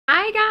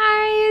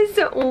Hi guys,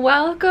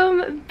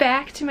 welcome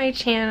back to my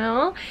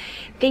channel.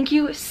 Thank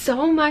you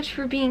so much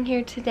for being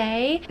here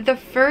today. The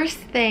first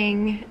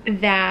thing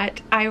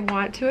that I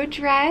want to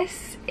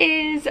address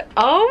is,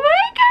 oh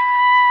my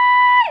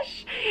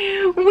gosh,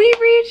 we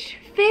reached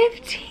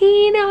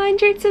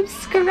 1,500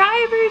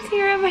 subscribers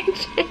here on my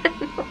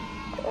channel.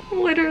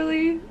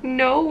 Literally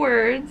no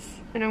words,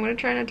 and I'm gonna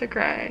try not to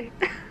cry.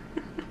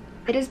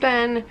 It has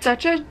been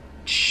such a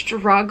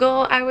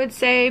struggle, I would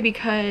say,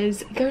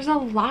 because there's a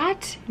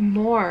lot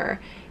more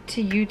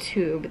to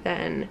YouTube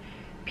than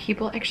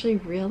people actually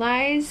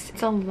realize.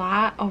 It's a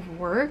lot of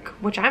work,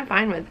 which I'm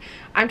fine with.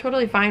 I'm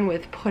totally fine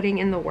with putting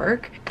in the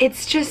work.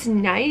 It's just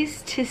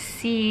nice to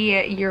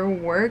see your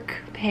work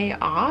pay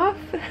off.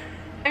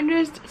 I'm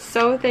just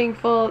so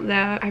thankful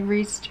that I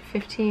reached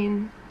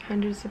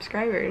 1,500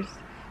 subscribers.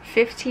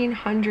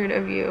 1,500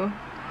 of you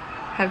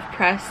have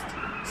pressed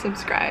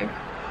subscribe.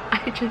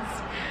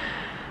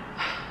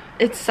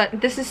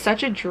 This is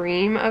such a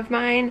dream of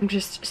mine. I'm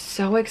just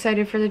so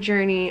excited for the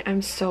journey.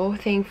 I'm so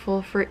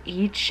thankful for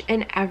each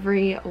and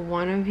every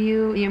one of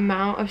you. The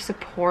amount of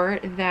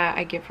support that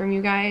I get from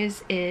you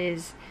guys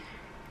is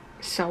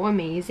so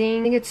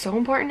amazing. I think it's so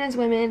important as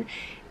women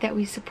that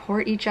we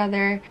support each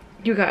other.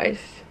 You guys,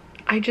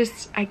 I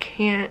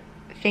can't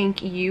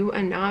thank you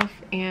enough,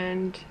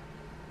 and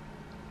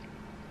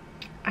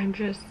I'm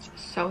just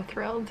so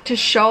thrilled. To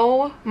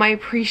show my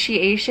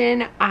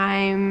appreciation,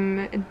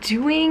 I'm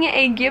doing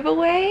a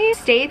giveaway.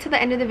 Stay to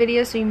the end of the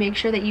video so you make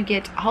sure that you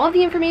get all of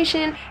the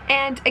information.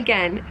 And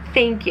again,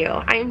 thank you.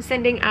 I am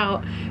sending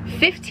out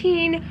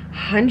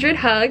 1,500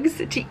 hugs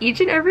to each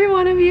and every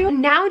one of you.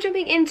 Now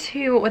jumping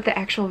into what the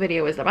actual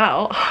video is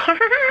about.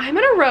 I'm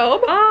in a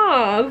robe.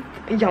 Oh,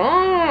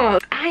 yeah.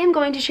 I am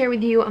going to share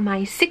with you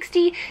my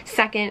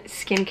 60-second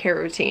skincare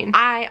routine.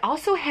 I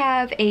also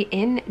have a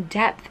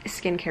in-depth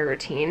skincare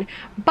routine,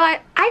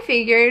 but I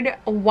figured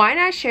why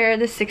not share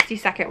the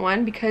 60-second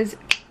one, because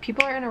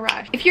people are in a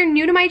rush. If you're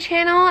new to my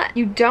channel,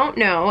 you don't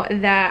know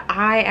that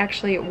I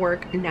actually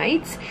work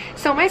nights,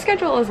 so my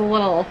schedule is a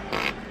little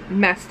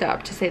messed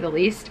up, to say the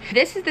least.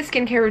 This is the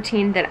skincare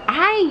routine that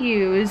I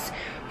use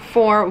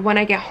for when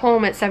I get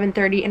home at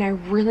 7:30 and I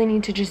really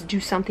need to just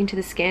do something to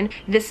the skin.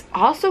 This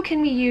also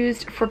can be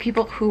used for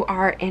people who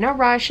are in a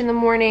rush in the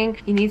morning.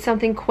 You need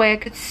something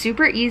quick. It's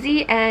super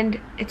easy and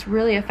it's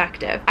really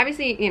effective.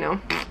 Obviously, you know,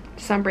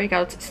 some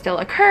breakouts still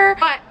occur,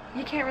 but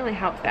you can't really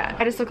help that.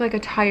 I just look like a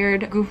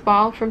tired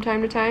goofball from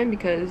time to time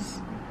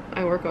because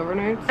I work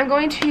overnight. I'm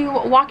going to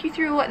walk you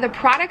through the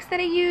products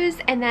that I use,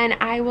 and then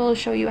I will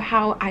show you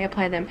how I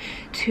apply them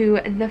to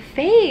the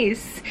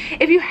face.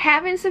 If you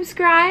haven't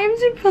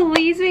subscribed,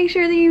 please make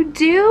sure that you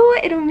do.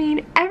 It'll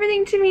mean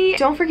everything to me.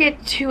 Don't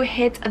forget to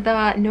hit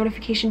the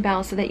notification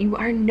bell so that you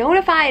are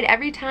notified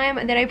every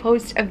time that I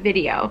post a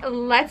video.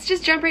 Let's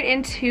just jump right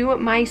into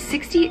my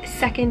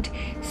 60-second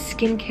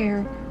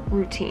skincare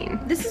routine.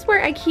 This is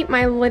where I keep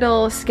my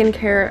little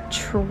skincare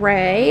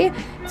tray.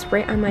 It's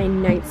right on my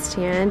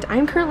nightstand.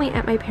 I'm currently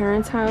at my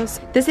parents' house.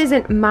 This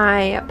isn't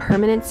my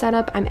permanent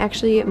setup. I'm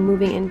actually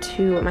moving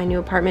into my new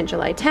apartment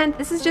July 10th.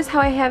 This is just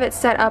how I have it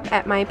set up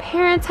at my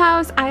parents'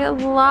 house. I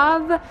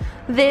love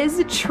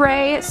this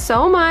tray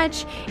so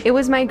much. It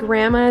was my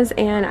grandma's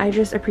and I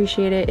just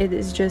appreciate it. It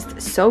is just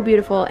so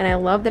beautiful, and I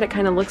love that it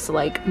kind of looks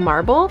like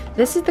marble.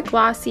 This is the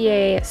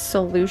Glossier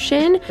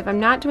solution. If I'm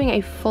not doing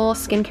a full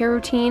skincare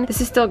routine, this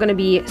is still going to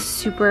be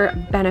super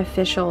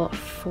beneficial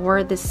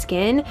for the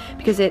skin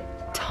because it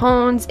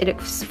tones, it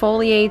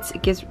exfoliates,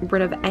 it gets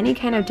rid of any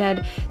kind of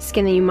dead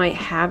skin that you might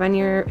have on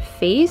your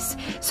face.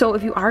 So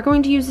if you are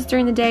going to use this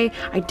during the day,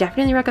 I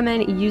definitely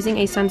recommend using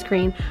a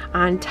sunscreen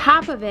on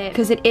top of it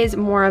because it is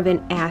more of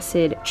an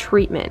acid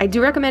treatment. I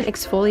do recommend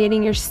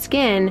exfoliating your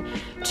skin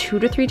 2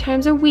 to 3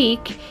 times a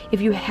week.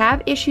 If you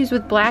have issues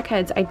with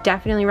blackheads, I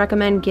definitely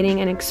recommend getting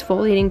an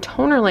exfoliating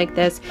toner like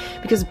this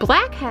because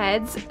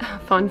blackheads,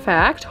 fun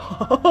fact,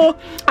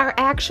 are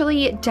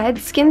actually dead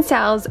skin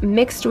cells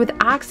mixed with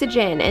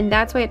oxygen, and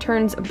that's why it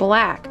turns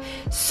black.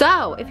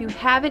 So if you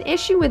have an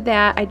issue with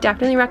that, I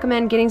definitely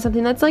recommend getting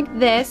something that's like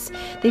this.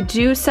 They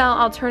do sell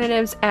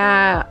alternatives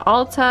at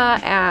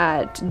Ulta,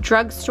 at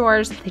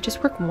drugstores. They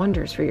just work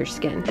wonders for your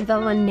skin. The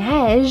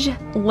Laneige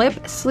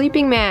Lip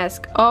Sleeping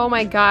Mask. Oh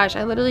my gosh,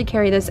 I literally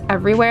carry this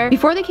everywhere.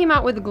 Before they came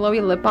out with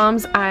glowy lip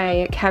balms,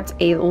 I kept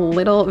a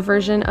little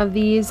version of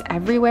these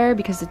everywhere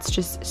because it's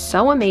just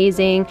so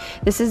amazing.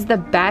 This is the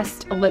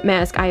best lip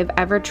mask I have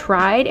ever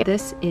tried.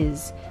 This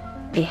is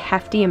a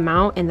hefty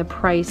amount and the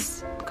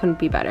price couldn't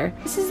be better.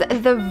 This is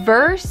the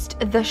Versed,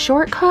 the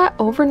Shortcut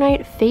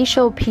Overnight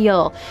Facial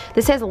Peel.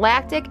 This has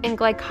lactic and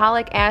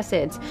glycolic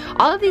acids.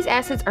 All of these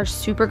acids are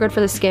super good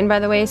for the skin, by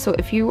the way, so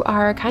if you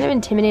are kind of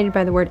intimidated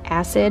by the word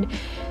acid,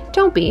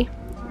 don't be.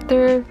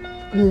 They're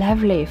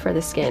lovely for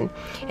the skin.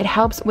 It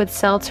helps with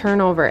cell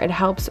turnover. It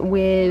helps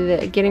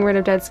with getting rid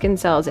of dead skin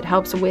cells. It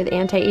helps with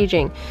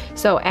anti-aging.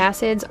 So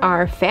acids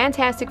are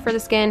fantastic for the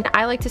skin.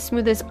 I like to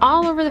smooth this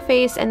all over the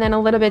face and then a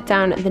little bit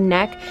down the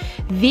neck.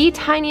 The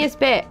tiniest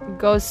bit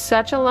goes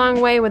such a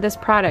long way with this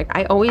product.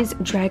 I always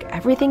drag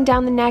everything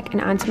down the neck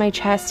and onto my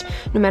chest,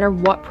 no matter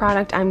what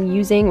product I'm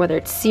using, whether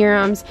it's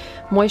serums,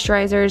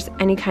 moisturizers,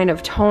 any kind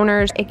of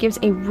toners. It gives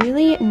a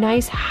really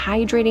nice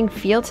hydrating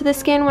feel to the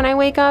skin when I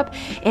wake up,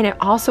 and it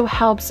also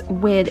helps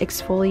with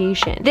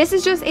exfoliation. This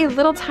is just a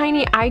little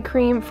tiny eye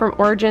cream from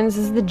Origins.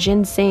 This is the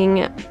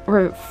Ginseng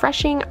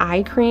Refreshing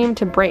Eye Cream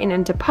to brighten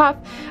and to puff.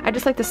 I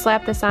just like to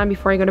slap this on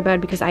before I go to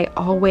bed because I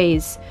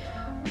always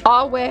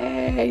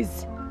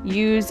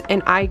use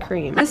an eye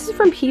cream. This is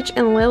from Peach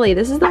and Lily.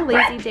 This is the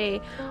Lazy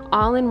Day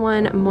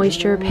all-in-one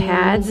moisture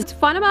pads. What's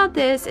fun about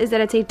this is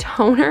that it's a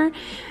toner,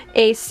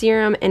 a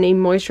serum, and a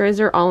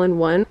moisturizer all in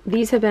one.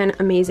 These have been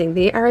amazing.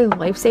 They are a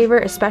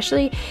lifesaver,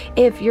 especially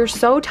if you're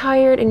so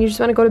tired and you just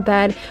want to go to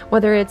bed,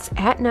 whether it's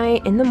at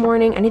night, in the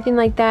morning, anything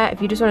like that.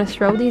 If you just want to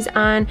throw these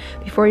on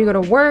before you go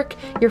to work,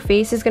 your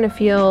face is going to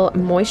feel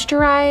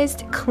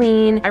moisturized,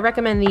 clean. I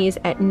recommend these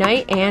at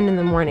night and in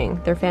the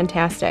morning. They're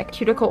fantastic.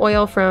 Cuticle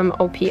oil from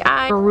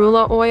OPI,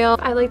 marula oil.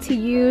 I like to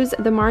use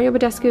the Mario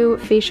Badescu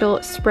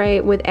facial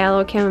spray with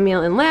aloe,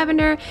 chamomile, and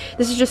lavender.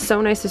 This is just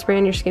so nice to spray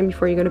on your skin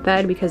before you go to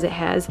bed because it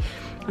has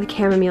the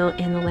chamomile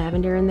and the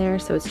lavender in there,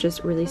 so it's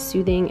just really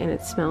soothing and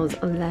it smells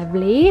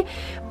lovely.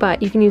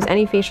 But you can use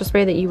any facial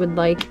spray that you would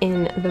like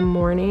in the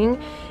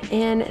morning,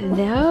 and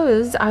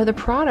those are the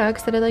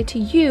products that I like to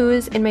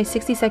use in my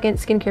 60-second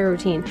skincare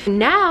routine.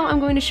 Now I'm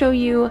going to show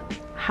you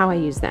how I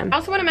use them. I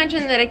also want to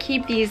mention that I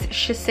keep these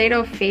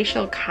Shiseido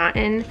facial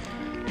cotton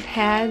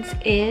pads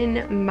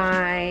in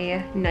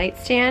my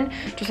nightstand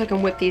just so I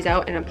can whip these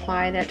out and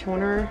apply that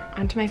toner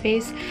onto my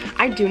face.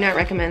 I do not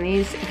recommend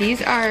these.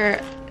 These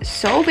are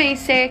so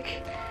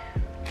basic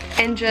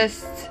and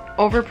just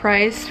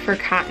overpriced for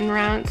cotton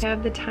rounds. I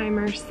have the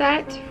timer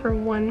set for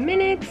 1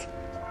 minute.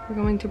 We're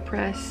going to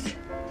press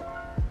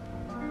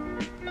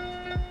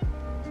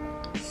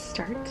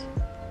start.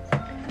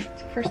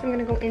 So first I'm going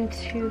to go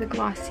into the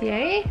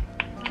Glossier.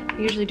 I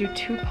usually do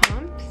 2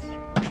 pumps.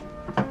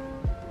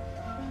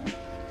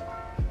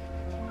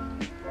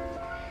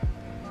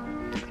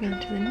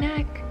 Onto the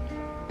neck.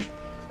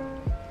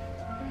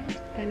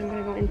 Then I'm going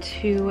to go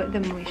into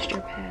the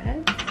moisture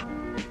pads.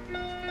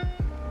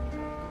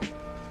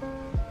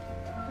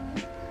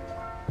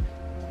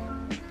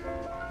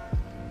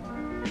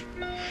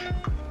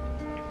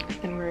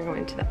 Then we're going to go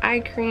into the eye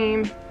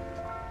cream.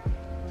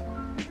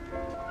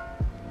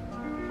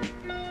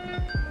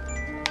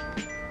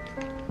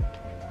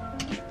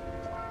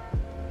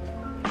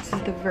 This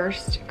is the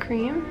Versed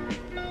cream.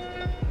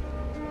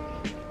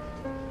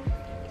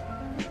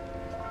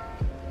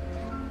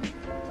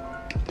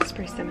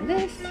 Spray some of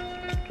this.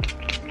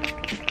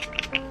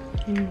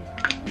 And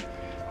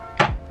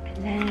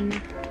then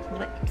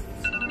lips.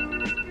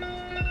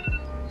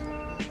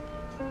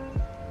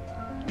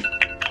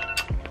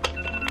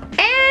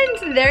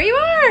 And there you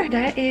are!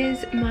 That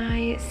is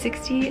my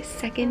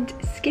 60-second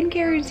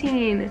skincare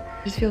routine.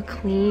 I just feel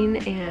clean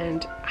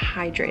and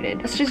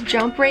hydrated. Let's just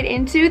jump right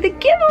into the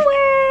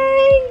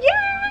giveaway!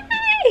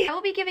 Yay! I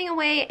will be giving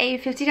away a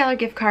 $50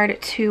 gift card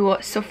to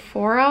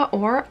Sephora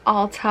or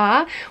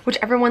Ulta,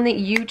 whichever one that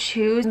you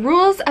choose.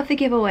 Rules of the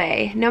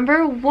giveaway.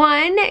 Number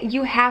 1,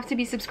 you have to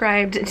be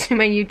subscribed to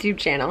my YouTube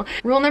channel.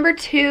 Rule number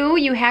 2,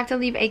 you have to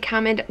leave a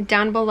comment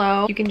down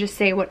below. You can just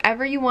say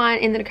whatever you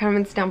want in the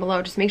comments down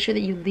below. Just make sure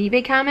that you leave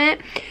a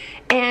comment.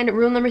 And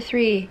rule number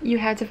 3, you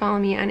have to follow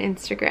me on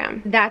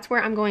Instagram. That's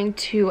where I'm going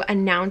to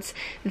announce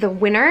the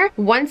winner.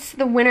 Once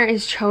the winner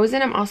is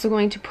chosen, I'm also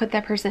going to put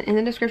that person in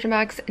the description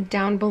box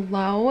down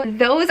below.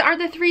 Those are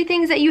the 3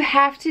 things that you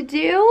have to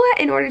do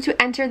in order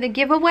to enter the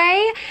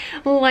giveaway.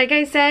 Like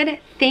I said,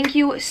 thank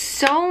you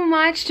so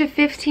much to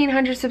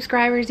 1,500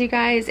 subscribers, you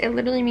guys. It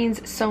literally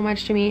means so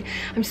much to me.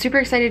 I'm super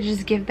excited to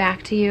just give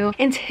back to you.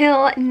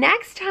 Until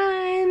next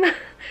time,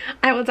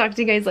 I will talk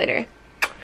to you guys later.